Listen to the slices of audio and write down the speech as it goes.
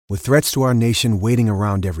With threats to our nation waiting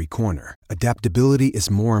around every corner, adaptability is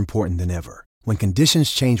more important than ever. When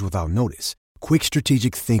conditions change without notice, quick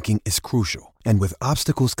strategic thinking is crucial. And with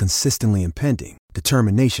obstacles consistently impending,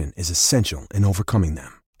 determination is essential in overcoming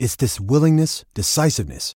them. It's this willingness,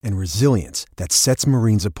 decisiveness, and resilience that sets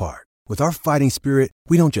Marines apart. With our fighting spirit,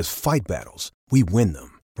 we don't just fight battles, we win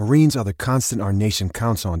them. Marines are the constant our nation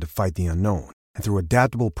counts on to fight the unknown. And through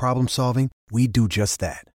adaptable problem solving, we do just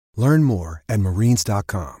that. Learn more at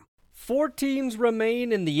marines.com. 4 teams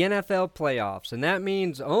remain in the NFL playoffs, and that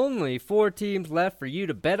means only 4 teams left for you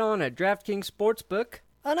to bet on at DraftKings Sportsbook,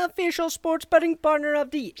 an official sports betting partner of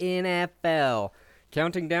the NFL.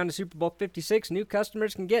 Counting down to Super Bowl 56, new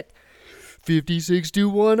customers can get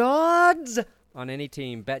 56-1 odds on any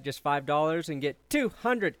team. Bet just $5 and get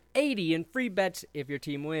 $280 in free bets if your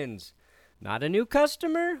team wins. Not a new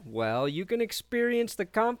customer? Well, you can experience the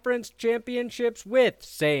conference championships with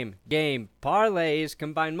same-game parlays.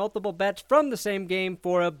 Combine multiple bets from the same game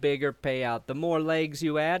for a bigger payout. The more legs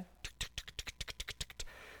you add,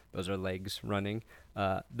 those are legs running,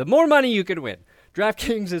 the more money you can win.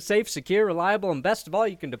 DraftKings is safe, secure, reliable, and best of all,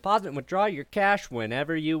 you can deposit and withdraw your cash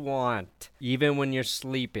whenever you want, even when you're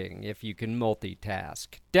sleeping, if you can multitask.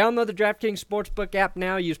 Download the DraftKings Sportsbook app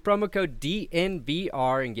now. Use promo code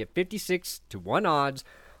DNVR and get 56-1 odds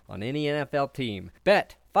on any NFL team.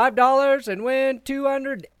 Bet $5 and win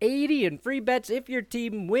 $280 in free bets if your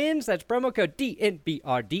team wins. That's promo code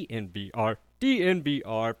DNVR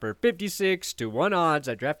for 56-1 odds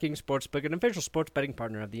at DraftKings Sportsbook, an official sports betting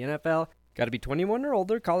partner of the NFL. Got to be 21 or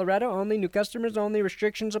older, Colorado only, new customers only,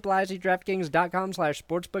 restrictions apply. See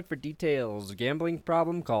DraftKings.com/sportsbook for details. Gambling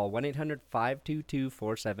problem, call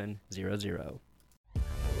 1-800-522-4700.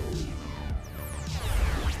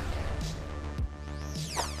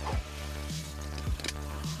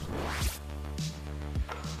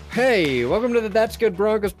 Hey, welcome to the That's Good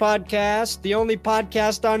Broncos podcast, the only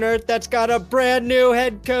podcast on earth that's got a brand new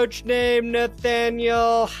head coach named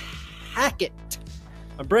Nathaniel Hackett.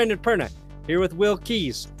 I'm Brandon Perna, here with Will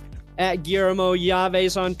Keys, at Guillermo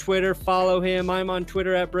Yaves on Twitter. Follow him. I'm on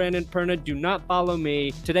Twitter at Brandon Perna. Do not follow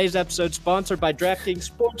me. Today's episode sponsored by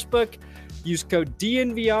DraftKings Sportsbook. Use code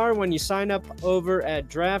DNVR when you sign up over at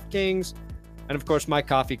DraftKings. And of course, my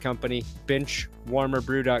coffee company,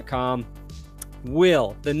 benchwarmerbrew.com.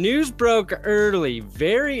 Will, the news broke early,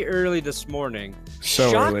 very early this morning.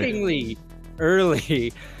 Shockingly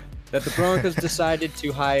early that the Broncos decided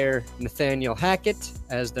to hire Nathaniel Hackett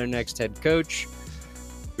as their next head coach.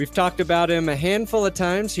 We've talked about him a handful of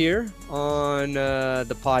times here on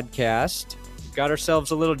the podcast. Got ourselves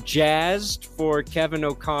a little jazzed for Kevin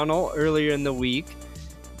O'Connell earlier in the week.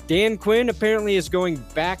 Dan Quinn apparently is going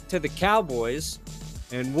back to the Cowboys,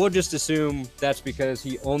 and we'll just assume that's because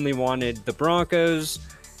he only wanted the Broncos,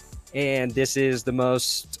 and this is the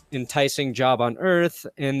most enticing job on earth,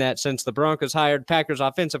 in that since the Broncos hired Packers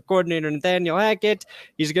offensive coordinator Nathaniel Hackett,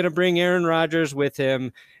 he's going to bring Aaron Rodgers with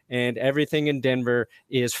him, and everything in Denver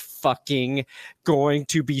is fucking going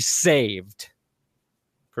to be saved.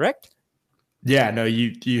 Correct? Yeah, no,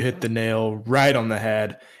 you hit the nail right on the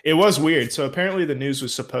head. It was weird. So apparently the news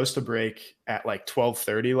was supposed to break at like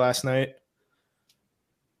 12:30 last night,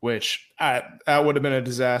 which that would have been a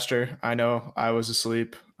disaster. I know I was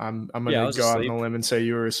asleep. I'm going to go out on a limb and say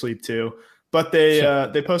you were asleep too. But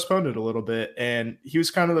they postponed it a little bit, and he was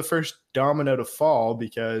kind of the first domino to fall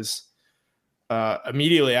because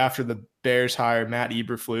immediately after the Bears hired Matt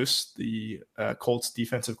Eberflus, the Colts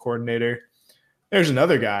defensive coordinator, there's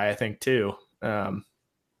another guy I think too. Were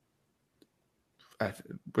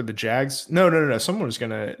the Jags? No. Someone was going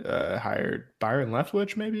to hire Byron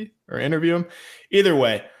Leftwich maybe, or interview him. Either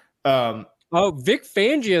way. Vic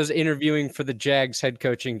Fangio's interviewing for the Jags head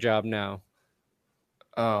coaching job now.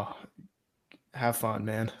 Oh, have fun,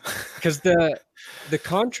 man. Because the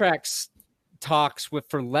contracts talks for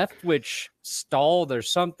Leftwich stalled or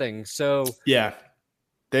something. So yeah,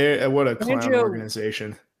 what a clown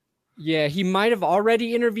organization. Yeah, he might have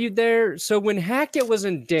already interviewed there. So when Hackett was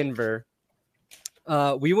in Denver,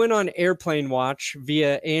 we went on airplane watch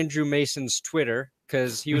via Andrew Mason's Twitter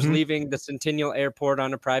because he was leaving the Centennial Airport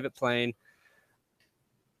on a private plane.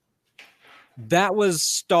 That was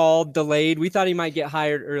stalled, delayed. We thought he might get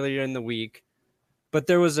hired earlier in the week. But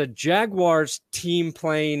there was a Jaguars team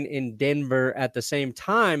plane in Denver at the same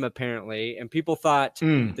time, apparently. And people thought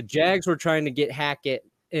the Jags were trying to get Hackett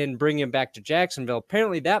and bring him back to Jacksonville.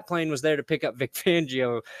 Apparently that plane was there to pick up Vic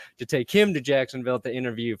Fangio to take him to Jacksonville to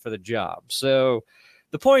interview for the job. So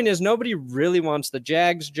the point is nobody really wants the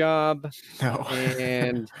Jags job. No.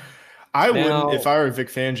 And wouldn't, if I were Vic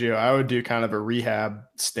Fangio, I would do kind of a rehab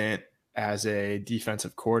stint as a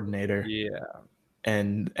defensive coordinator. Yeah.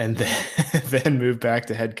 and then, then move back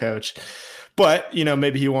to head coach. But,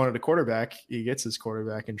 maybe he wanted a quarterback. He gets his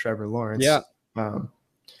quarterback in Trevor Lawrence. Yeah.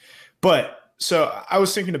 But so I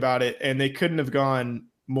was thinking about it, and they couldn't have gone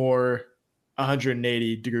more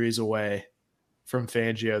 180 degrees away from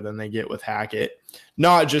Fangio than they get with Hackett.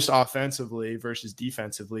 Not just offensively versus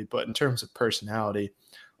defensively, but in terms of personality.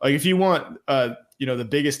 Like if you want, the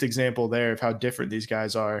biggest example there of how different these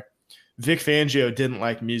guys are, Vic Fangio didn't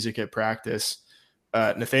like music at practice.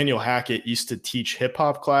 Nathaniel Hackett used to teach hip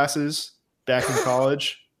hop classes back in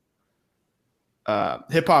college.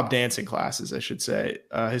 Hip hop dancing classes, I should say.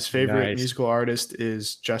 His favorite musical artist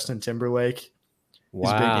is Justin Timberlake.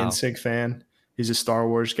 Wow. He's a big NSYNC fan. He's a Star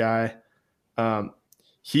Wars guy.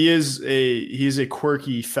 He's a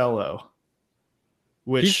quirky fellow,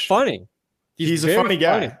 which he's funny. He's a funny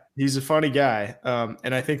guy. He's a funny guy.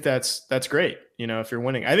 And I think that's great. If you're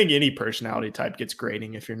winning, I think any personality type gets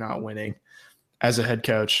grading if you're not winning as a head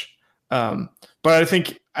coach. But I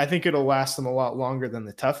think it'll last them a lot longer than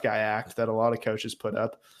the tough guy act that a lot of coaches put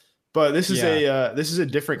up. But this is a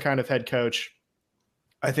different kind of head coach.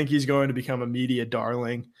 I think he's going to become a media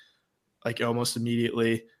darling, like almost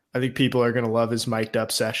immediately. I think people are going to love his mic'd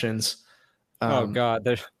up sessions. Oh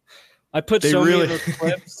God, I put many of those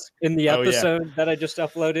clips in the episode that I just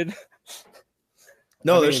uploaded.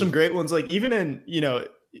 No, there's some great ones. Like even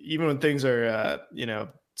when things are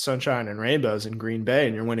sunshine and rainbows in Green Bay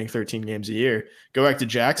and you're winning 13 games a year, go back to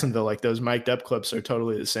Jacksonville. Like those mic'd up clips are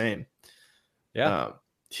totally the same. Yeah.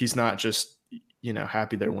 He's not just,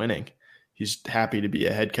 happy they're winning. He's happy to be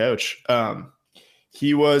a head coach.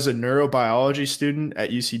 He was a neurobiology student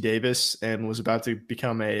at UC Davis and was about to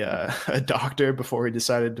become a doctor before he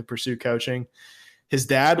decided to pursue coaching. His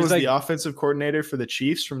dad was the offensive coordinator for the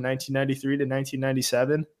Chiefs from 1993 to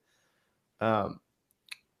 1997.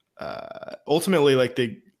 Ultimately, I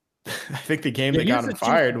think the game that got him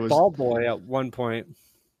fired was ball boy at one point.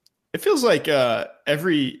 It feels like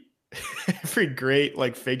every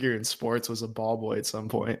great figure in sports was a ball boy at some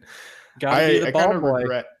point. I kind of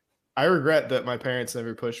regret that my parents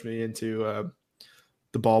never pushed me into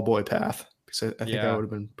the ball boy path because I think that would have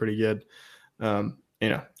been pretty good.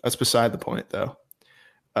 That's beside the point though.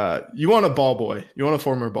 You want a ball boy. You want a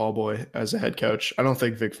former ball boy as a head coach. I don't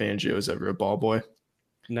think Vic Fangio is ever a ball boy.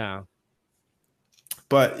 No.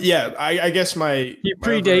 But yeah, I guess he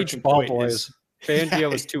predates ball boys.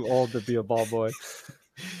 Fangio was too old to be a ball boy.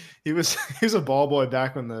 He was a ball boy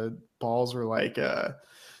back when the balls were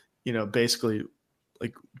basically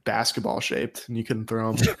like basketball shaped and you couldn't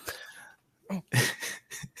throw them.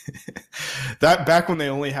 That back when they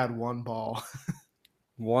only had one ball.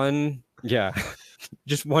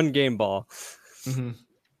 Just one game ball. Mm-hmm.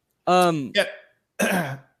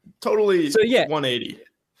 Totally. So 180.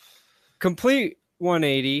 Complete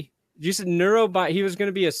 180. You said he was going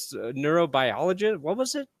to be a neurobiologist. What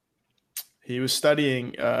was it? He was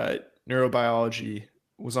studying neurobiology,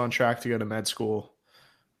 was on track to go to med school,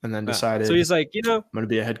 and then decided. So he's like, I'm going to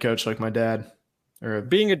be a head coach like my dad.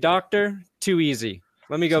 Being a doctor, too easy.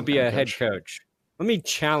 Let me go be a head coach. Let me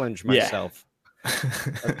challenge myself.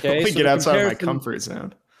 Okay. Let me get outside of my comfort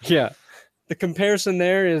zone. Yeah. The comparison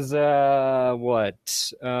there is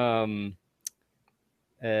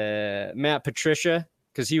Matt Patricia,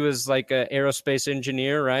 because he was like an aerospace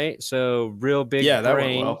engineer, right? So real big brain. That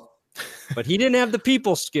went well. But he didn't have the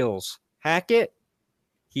people skills. Hackett,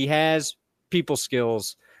 he has people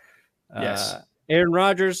skills. Yes. Aaron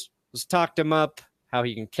Rodgers was talked him up, how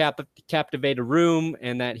he can captivate a room,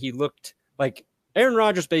 and that he looked like Aaron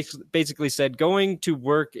Rodgers basically said going to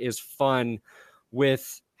work is fun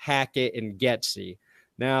with Hackett and Getsy.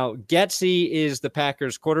 Now, Getsy is the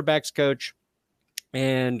Packers quarterbacks coach,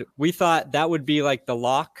 and we thought that would be like the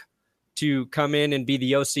lock to come in and be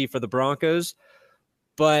the OC for the Broncos.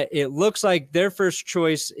 But it looks like their first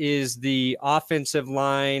choice is the offensive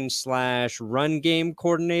line / run game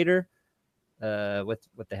coordinator.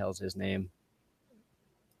 What the hell's his name?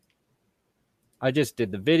 I just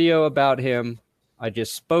did the video about him. I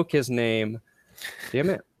just spoke his name.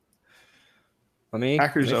 Damn it. Let me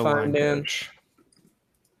find him. Coach.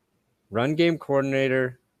 Run game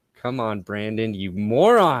coordinator. Come on, Brandon, you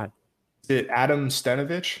moron. Is it Adam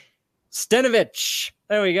Stenovich? Stenovich.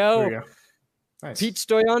 There we go. There we go. Nice. Pete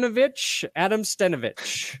Stoyanovich, Adam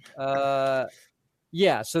Stenovich.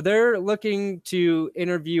 So they're looking to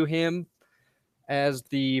interview him as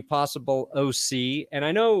the possible OC. And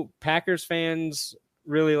I know Packers fans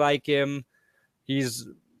really like him. He's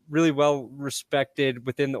really well respected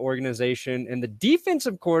within the organization. And the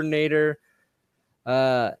defensive coordinator,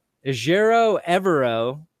 Ejiro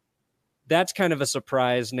Evero, that's kind of a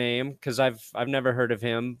surprise name because I've never heard of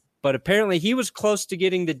him. but apparently he was close to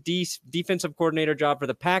getting the defensive coordinator job for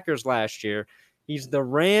the Packers last year. He's the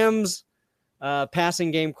Rams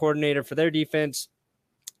passing game coordinator for their defense.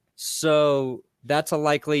 So that's a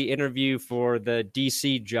likely interview for the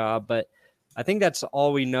DC job, but I think that's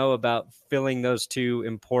all we know about filling those two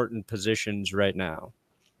important positions right now.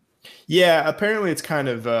 Yeah, apparently it's kind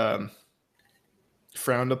of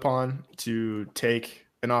frowned upon to take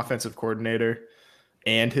an offensive coordinator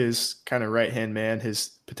and his kind of right-hand man,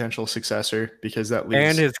 his potential successor, because that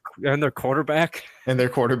leaves and their quarterback. And their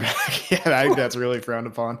quarterback. Yeah, I think that's really frowned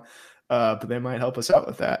upon. But they might help us out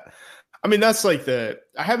with that. I mean, that's like I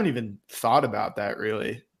haven't even thought about that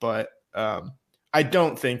really, but I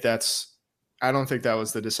don't think that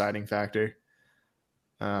was the deciding factor.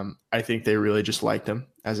 I think they really just liked him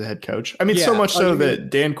as a head coach. I mean, so much so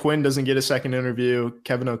that Dan Quinn doesn't get a second interview.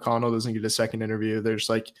 Kevin O'Connell doesn't get a second interview. They're just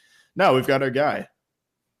like, no, we've got our guy.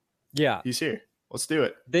 Yeah. He's here. Let's do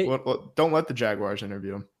it. Don't let the Jaguars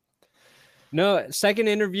interview him. No, second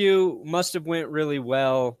interview must have went really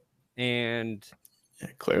well. And yeah,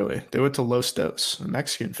 clearly they went to Los Dos, a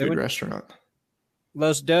Mexican food restaurant.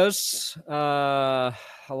 Los Dos, a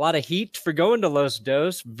lot of heat for going to Los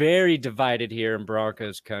Dos. Very divided here in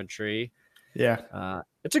Broncos country. Yeah.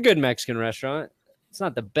 It's a good Mexican restaurant. It's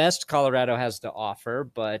not the best Colorado has to offer,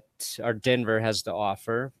 but our Denver has to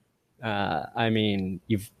offer. I mean,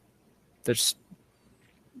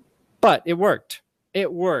 but it worked.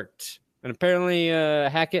 It worked. And apparently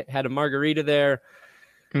Hackett had a margarita there.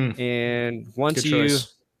 And once you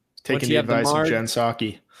taking the advice of Jen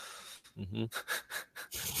Psaki. Mm-hmm.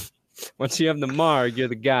 Once you have the marg, you're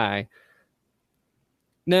the guy.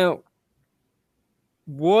 Now,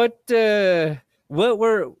 so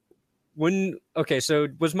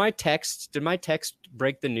was my text, did my text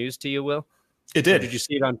break the news to you, Will? It did. Or did you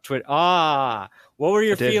see it on Twitter? What were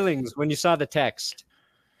your feelings when you saw the text?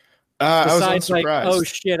 I was unsurprised. Like, oh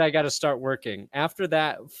shit, I got to start working. After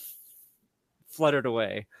that, fluttered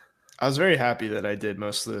away. I was very happy that I did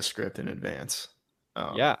most of the script in advance.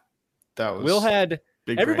 Yeah. That was Will had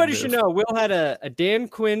everybody should know Will had a Dan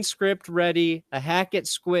Quinn script ready, a Hackett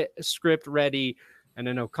script ready, and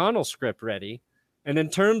an O'Connell script ready. And in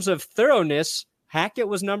terms of thoroughness, Hackett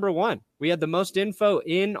was number one. We had the most info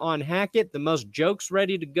in on Hackett, the most jokes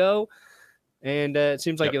ready to go, and it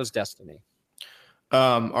seems like it was destiny.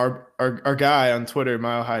 Our guy on Twitter,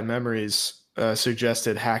 Mile High Memories,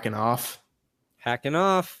 suggested Hacking Off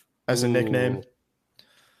as a nickname.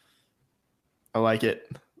 I like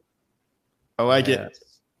it. It.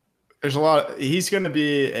 There's a lot. He's going to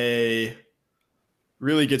be a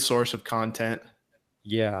really good source of content.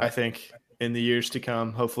 Yeah, I think in the years to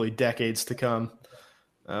come, hopefully decades to come.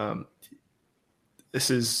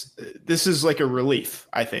 This is like a relief.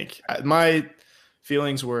 I think my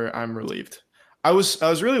feelings were I'm relieved. I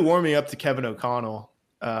was really warming up to Kevin O'Connell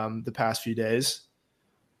the past few days,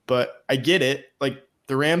 but I get it. Like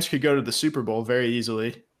the Rams could go to the Super Bowl very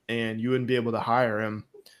easily, and you wouldn't be able to hire him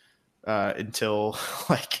until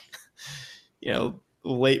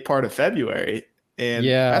late part of February. And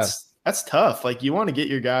that's tough. Like you want to get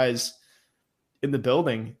your guys in the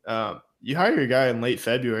building. You hire your guy in late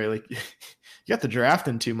February. Like you got the draft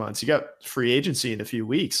in 2 months. You got free agency in a few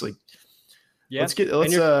weeks. Like you're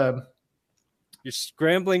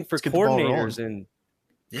scrambling for coordinators and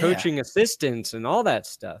coaching assistants and all that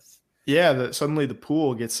stuff. Yeah, suddenly the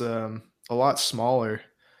pool gets a lot smaller.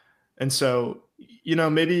 And so,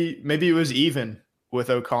 maybe it was even with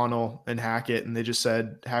O'Connell and Hackett, and they just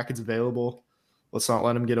said, Hackett's available. Let's not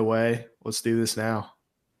let him get away. Let's do this now.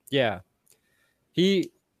 Yeah.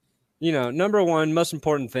 He, number one, most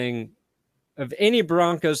important thing of any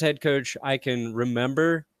Broncos head coach I can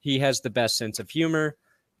remember, he has the best sense of humor,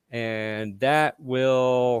 and that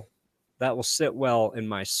will sit well in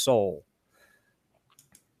my soul.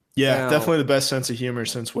 Yeah, definitely the best sense of humor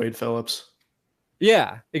since Wade Phillips.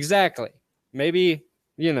 Yeah, exactly. Maybe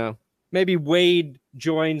Wade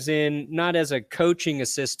joins in not as a coaching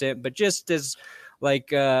assistant, but just as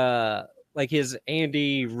like his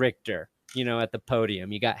Andy Richter, at the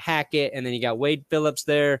podium. You got Hackett, and then you got Wade Phillips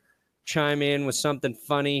there, chime in with something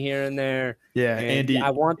funny here and there. Yeah, and Andy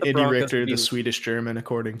Broncos Richter, the Swedish German,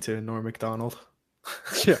 according to Norm Macdonald.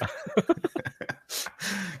 Yeah.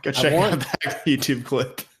 Go check out that YouTube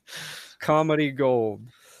clip. Comedy gold.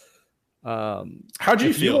 How'd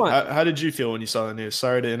you feel? How did you feel when you saw the news?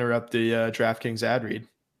 Sorry to interrupt the DraftKings ad read.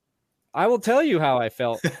 I will tell you how I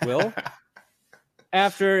felt, Will.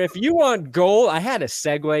 If you want gold, I had a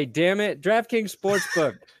segue. Damn it. DraftKings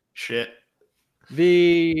Sportsbook. Shit.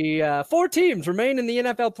 The 4 teams remain in the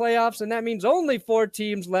NFL playoffs, and that means only 4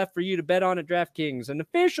 teams left for you to bet on at DraftKings, an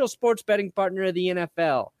official sports betting partner of the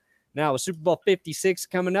NFL. Now, with Super Bowl 56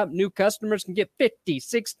 coming up, new customers can get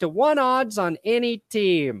 56-1 odds on any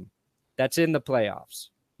team that's in the playoffs.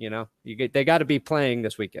 They got to be playing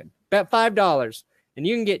this weekend. Bet $5, and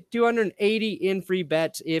you can get 280 in free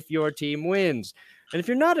bets if your team wins. And if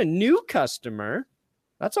you're not a new customer,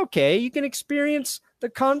 that's okay. You can experience the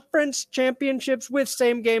conference championships with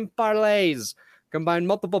same-game parlays. Combine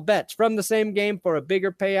multiple bets from the same game for a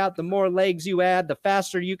bigger payout. The more legs you add, the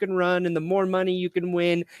faster you can run, and the more money you can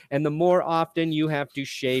win, and the more often you have to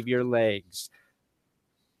shave your legs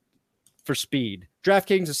for speed.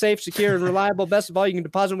 DraftKings is safe, secure, and reliable. Best of all, you can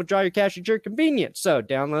deposit and withdraw your cash at your convenience. So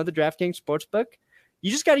download the DraftKings Sportsbook.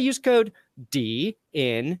 You just got to use code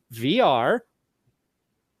DNVR.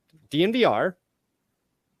 DNVR.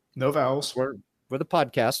 No vowels. Where the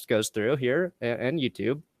podcast goes through here and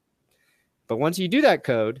YouTube. But once you do that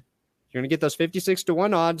code, you're going to get those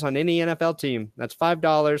 56-1 odds on any NFL team. That's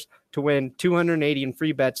 $5 to win 280 in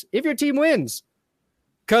free bets if your team wins.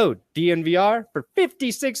 Code DNVR for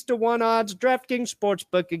 56-1 odds. DraftKings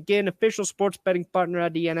Sportsbook, again, official sports betting partner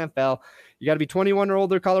of the NFL. You got to be 21 or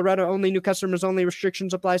older. Colorado only. New customers only.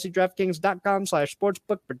 Restrictions apply. See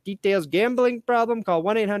DraftKings.com/sportsbook for details. Gambling problem? Call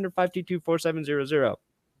 1-800-522-4700.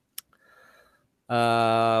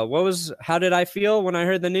 How did I feel when I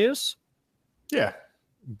heard the news? Yeah.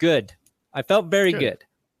 Good. I felt very good.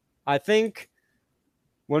 I think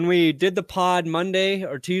when we did the pod Monday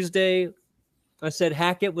or Tuesday, I said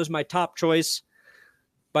Hackett was my top choice.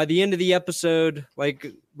 By the end of the episode,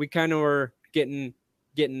 we kind of were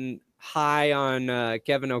getting high on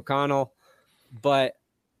Kevin O'Connell, but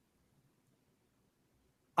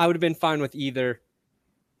I would have been fine with either.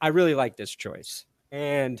 I really like this choice.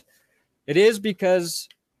 And it is because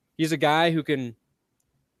he's a guy who can,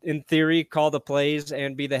 in theory, call the plays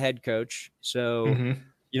and be the head coach. So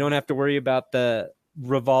you don't have to worry about the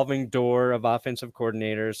revolving door of offensive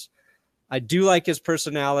coordinators. I do like his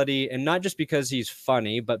personality, and not just because he's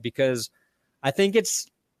funny, but because I think it's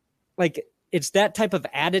that type of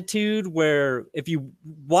attitude where if you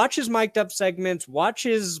watch his mic'd up segments, watch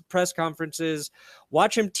his press conferences,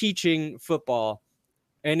 watch him teaching football,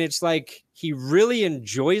 and it's like he really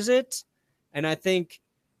enjoys it. And I think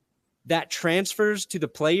that transfers to the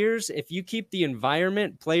players. If you keep the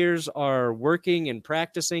environment players are working and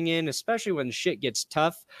practicing in, especially when shit gets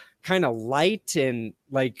tough, kind of light, and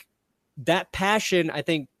that passion, I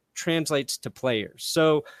think, translates to players.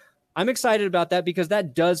 So I'm excited about that because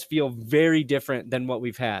that does feel very different than what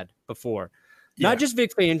we've had before. Yeah. Not just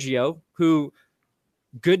Vic Fangio, who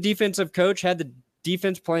good defensive coach, had the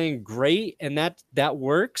defense playing great, and that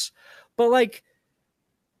works. But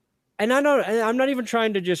and I know I'm not even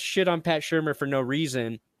trying to just shit on Pat Shurmur for no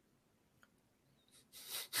reason.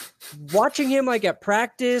 Watching him at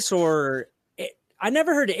practice, I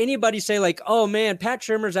never heard anybody say "Oh man, Pat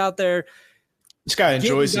Shurmur's out there. This guy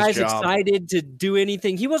enjoys his job. Excited to do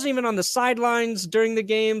anything." He wasn't even on the sidelines during the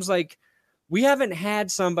games. We haven't had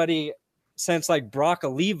somebody since Brock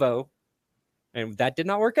Olivo, and that did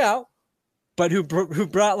not work out. But who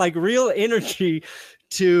brought real energy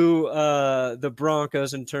to the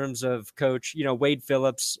Broncos in terms of coach, Wade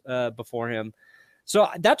Phillips before him. So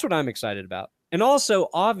that's what I'm excited about. And also,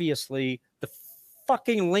 obviously, the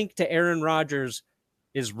fucking link to Aaron Rodgers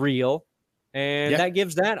is real. And that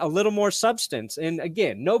gives that a little more substance. And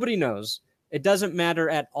again, nobody knows. It doesn't matter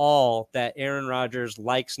at all that Aaron Rodgers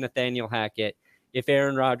likes Nathaniel Hackett. If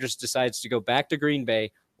Aaron Rodgers decides to go back to Green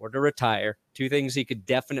Bay or to retire, two things he could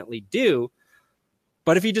definitely do.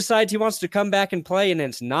 But if he decides he wants to come back and play and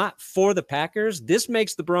it's not for the Packers, this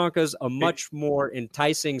makes the Broncos a much more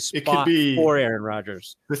enticing spot for Aaron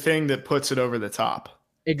Rodgers. The thing that puts it over the top.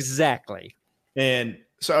 Exactly. And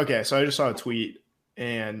so I just saw a tweet,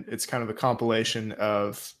 and it's kind of a compilation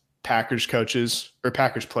of Packers coaches or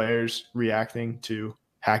Packers players reacting to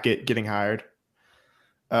Hackett getting hired.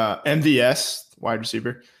 MVS, wide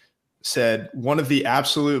receiver, said, "One of the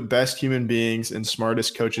absolute best human beings and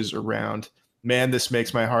smartest coaches around. Man, this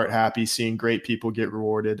makes my heart happy seeing great people get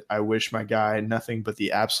rewarded. I wish my guy nothing but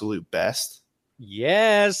the absolute best."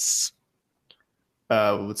 Yes.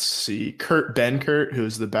 Let's see. Kurt Benkert,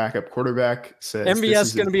 who's the backup quarterback, says MVS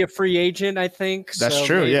is going to be a free agent, I think. That's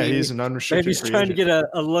true. Maybe, he's an unrestricted maybe he's trying to get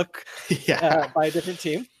a look by a different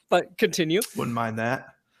team. But continue. Wouldn't mind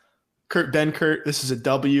that. Kurt Benkert, this is a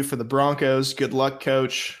W for the Broncos. Good luck,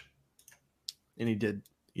 coach. And he did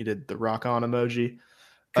the rock on emoji.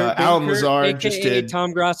 Alan Lazard just did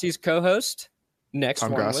Tom Grassi's co-host.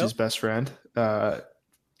 Tom Grassi's best friend,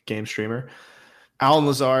 game streamer. Alan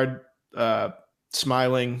Lazard,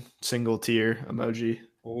 smiling single tear emoji.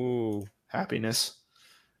 Ooh, happiness.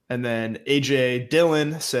 And then AJ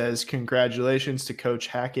Dillon says, congratulations to Coach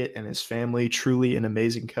Hackett and his family. Truly an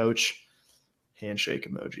amazing coach.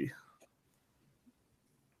 Handshake emoji.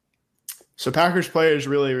 So Packers players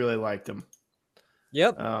really, really liked him.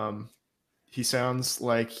 Yep. He sounds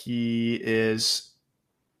like he is,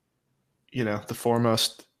 the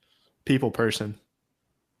foremost people person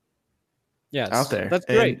out there. That's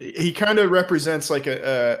great. And he kind of represents like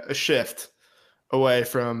a shift away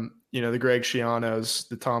from, the Greg Schianos,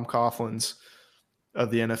 the Tom Coughlins of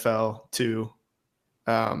the NFL to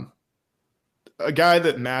a guy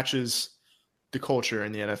that matches the culture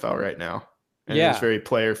in the NFL right now. And he's very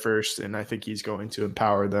player first, and I think he's going to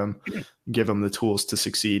empower them, give them the tools to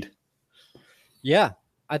succeed. Yeah,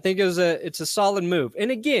 I think it's a solid move. And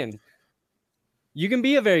again, you can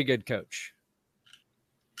be a very good coach.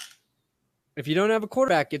 If you don't have a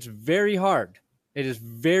quarterback, it's very hard. It is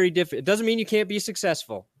very difficult. It doesn't mean you can't be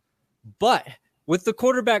successful. But with the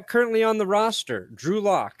quarterback currently on the roster, Drew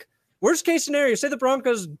Lock, worst case scenario, say the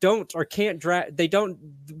Broncos don't or can't draft, they don't,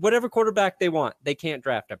 whatever quarterback they want, they can't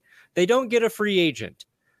draft him. They don't get a free agent.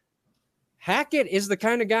 Hackett is the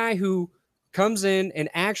kind of guy who comes in and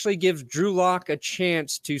actually gives Drew Lock a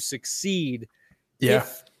chance to succeed. Yeah.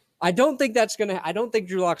 I don't think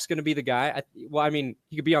Drew Lock's going to be the guy. He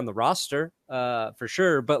could be on the roster for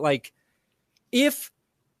sure. But like, if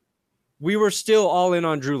we were still all in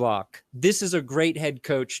on Drew Lock, this is a great head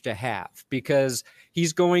coach to have because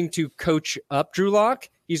he's going to coach up Drew Lock.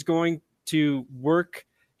 He's going to work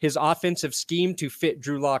his offensive scheme to fit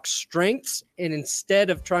Drew Lock's strengths, and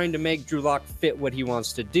instead of trying to make Drew Lock fit what he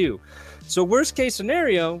wants to do. So worst case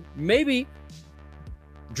scenario, maybe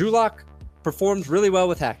Drew Lock performs really well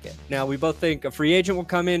with Hackett. Now, we both think a free agent will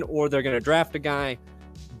come in or they're going to draft a guy,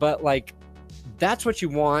 but like, that's what you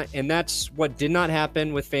want, and that's what did not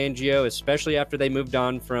happen with Fangio, especially after they moved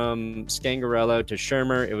on from Scangarello to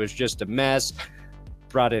Shermer. It was just a mess.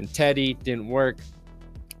 Brought in Teddy, didn't work.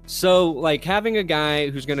 So, like, having a guy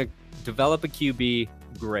who's going to develop a QB,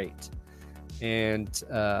 great. And,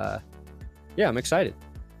 I'm excited.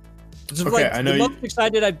 It's the most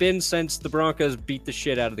excited I've been since the Broncos beat the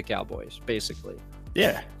shit out of the Cowboys, basically.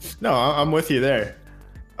 Yeah. No, I'm with you there.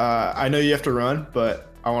 I know you have to run, but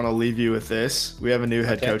I want to leave you with this. We have a new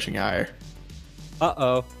head coaching hire.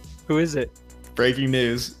 Uh-oh. Who is it? Breaking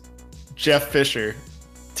news. Jeff Fisher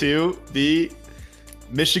to the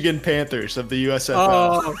Michigan Panthers of the USFL.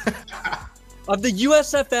 Oh. Of the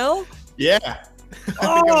USFL? Yeah. I think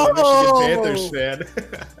I'm a Michigan Panthers fan.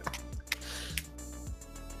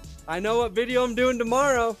 I know what video I'm doing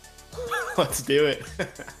tomorrow. Let's do it.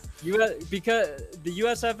 Because the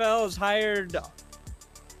USFL has hired...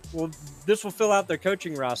 Well, this will fill out their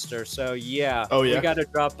coaching roster, so yeah. Oh, yeah? We got to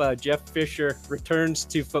drop Jeff Fisher returns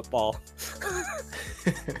to football.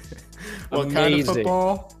 What kind of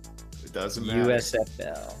football? It doesn't matter.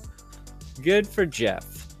 USFL. Good for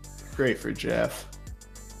Jeff. Great for Jeff.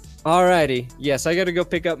 Alrighty. Yes, I got to go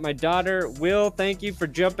pick up my daughter. Will, thank you for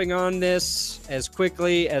jumping on this as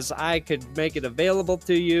quickly as I could make it available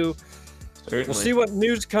to you. Certainly. We'll see what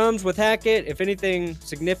news comes with Hackett. If anything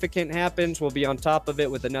significant happens, we'll be on top of it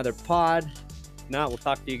with another pod. If not, we'll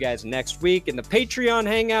talk to you guys next week. And the Patreon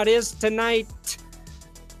hangout is tonight.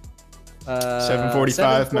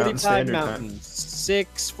 7:45 Mountain Standard Time.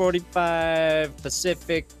 6:45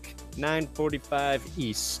 Pacific, 9:45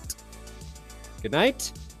 East. Good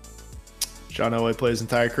night. John Elway plays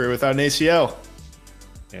entire career without an ACL.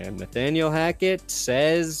 And Nathaniel Hackett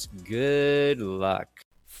says good luck.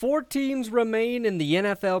 4 teams remain in the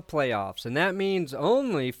NFL playoffs, and that means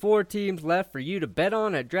only 4 teams left for you to bet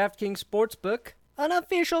on at DraftKings Sportsbook, an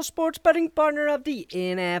official sports betting partner of the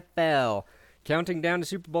NFL. Counting down to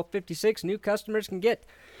Super Bowl 56, new customers can get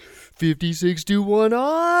 56-1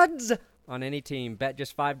 odds on any team. Bet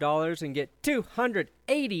just $5 and get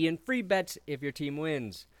 $280 in free bets if your team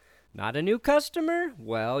wins. Not a new customer?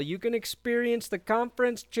 Well, you can experience the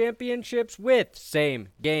conference championships with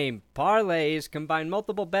same-game parlays. Combine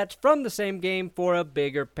multiple bets from the same game for a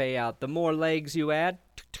bigger payout. The more legs you add,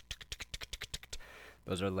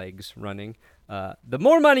 those are legs running, the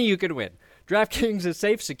more money you can win. DraftKings is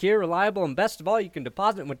safe, secure, reliable, and best of all, you can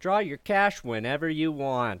deposit and withdraw your cash whenever you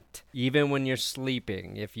want, even when you're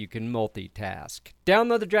sleeping, if you can multitask.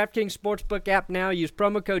 Download the DraftKings Sportsbook app now. Use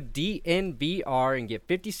promo code DNVR and get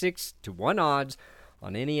 56-1 odds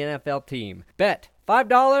on any NFL team. Bet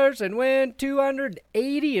 $5 and win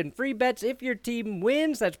 $280 in free bets if your team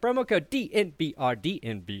wins. That's promo code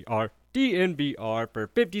DNVR for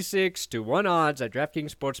 56-1 odds at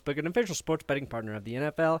DraftKings Sportsbook, an official sports betting partner of the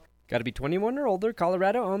NFL. Got to be 21 or older.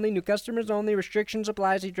 Colorado only. New customers only. Restrictions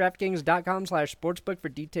apply. See DraftKings.com/sportsbook for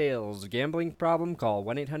details. Gambling problem? Call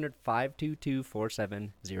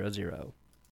 1-800-522-4700.